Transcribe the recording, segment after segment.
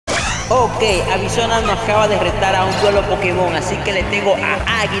Ok, Arizona nos acaba de retar a un duelo Pokémon, así que le tengo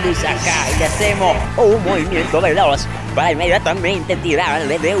a Águilas acá y le hacemos un movimiento veloz para inmediatamente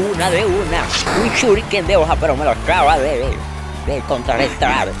tirarle de una. Un shuriken de hoja, pero me lo acaba de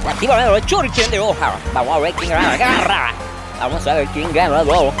contrarrestar. Activamente el shuriken de hoja. Vamos a ver quién gana. Garra. Vamos a ver quién gana.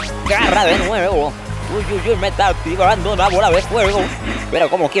 Garra de nuevo. Uy, me está activando una bola de fuego. Pero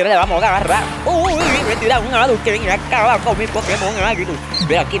como quiera le vamos a agarrar. Uy, me tira un Hadouken y acaba con mi Pokémon Águila.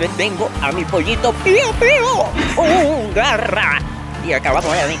 Pero aquí le tengo a mi pollito Pío. Garra. Y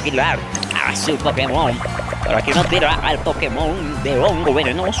acabamos de aniquilar a su Pokémon. Pero aquí nos tira al Pokémon de hongo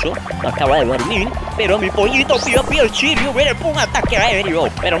venenoso. Acaba de dormir. Pero mi pollito Pío Chirio viene por un ataque aéreo.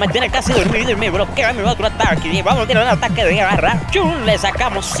 Pero me tiene casi dormido y me bloquea mi otro ataque. Y vamos a tirar un ataque de garra. ¡Chum! Le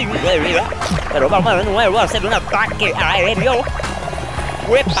sacamos 5 de vida. Pero vamos de nuevo a hacer un ataque aéreo.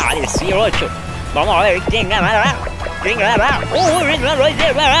 ¡Huepa! 18. Vamos a ver quién ganará. ¡Uy! ¡No lo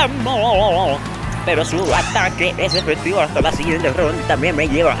llevamos! Pero su ataque es efectivo hasta la siguiente ronda. También me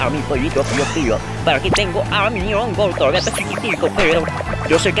lleva a mi pollito Pío. Pero aquí tengo a mi hongo. Todavía está chiquitico, pero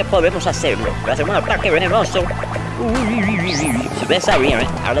yo sé que podemos hacerlo. Le hacemos un ataque venenoso. Si ustedes sabían,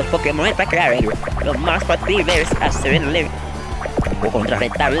 a los Pokémon ataque aéreo, lo más factible es hacerle o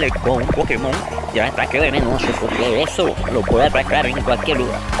contrarrestarle con un Pokémon de ataque venenoso, porque eso lo puede atacar en cualquier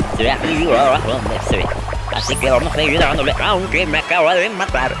lugar, sea arriba o abajo donde se ve. Así que vamos a seguir dándole, aunque me acaba de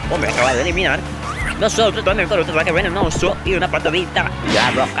matar o me acaba de eliminar. Nosotros también con otro ataque venenoso y una patadita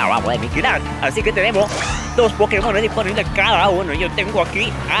ya lo acabamos de aniquilar. Así que tenemos 2 Pokémon disponibles cada uno. Yo tengo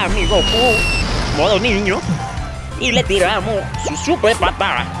aquí a mi Goku, modo niño, y le tiramos su super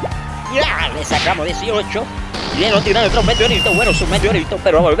patada. Ya, le sacamos 18. Y le nos tiran otro meteorito, bueno, su meteorito,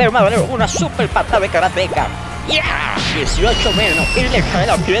 pero volvemos a ver una super patada de karateca. ¡Ya! 18 menos, y le cae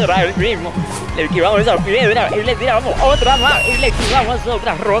la piedra al mismo. Le esquivamos esa piedra y le tiramos otra más y le esquivamos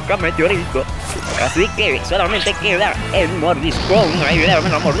otra roca meteorito. Así que solamente queda el mordiscón. Ahí le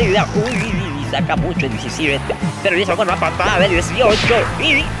damos la mordida. Uy, saca mucho el 17. Pero hizo con una patada de 18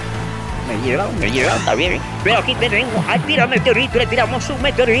 y me llevan, está bien. Pero aquí tenemos al tira meteorito, le tiramos un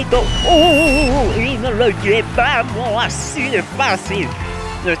meteorito. Y nos lo llevamos así de fácil.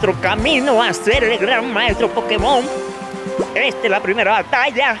 Nuestro camino a ser el gran maestro Pokémon. Esta es la primera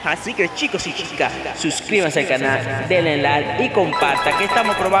batalla, así que chicos y chicas, suscríbanse al canal, denle like y compartan que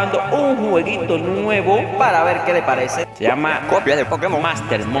estamos probando un jueguito nuevo para ver qué le parece. Se llama copia de Pokémon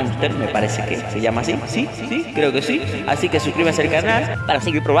Master Monster, me parece que se llama así. Sí, creo que sí. Así que suscríbanse al canal para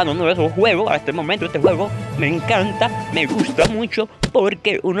seguir probando un nuevo juego. A este momento este juego me encanta, me gusta mucho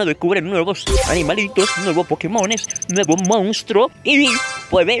porque uno descubre nuevos animalitos, nuevos Pokémones, nuevo monstruo y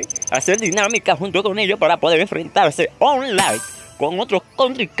puede hacer dinámica junto con ellos para poder enfrentarse online con otros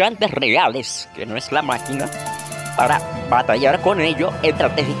contrincantes reales, que no es la máquina, para batallar con ellos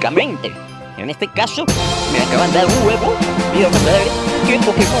estratégicamente. En este caso, me acaban de dar un huevo y vamos a ver qué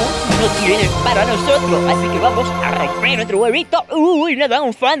Pokémon no tiene para nosotros. Así que vamos a romper nuestro huevito. Uy, nos da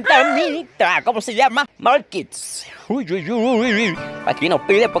un fantasmita. ¿Cómo se llama? Markets. Uy. Aquí nos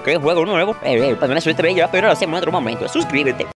pide porque es un juego nuevo. Para su estrella, pero lo hacemos en otro momento. Suscríbete.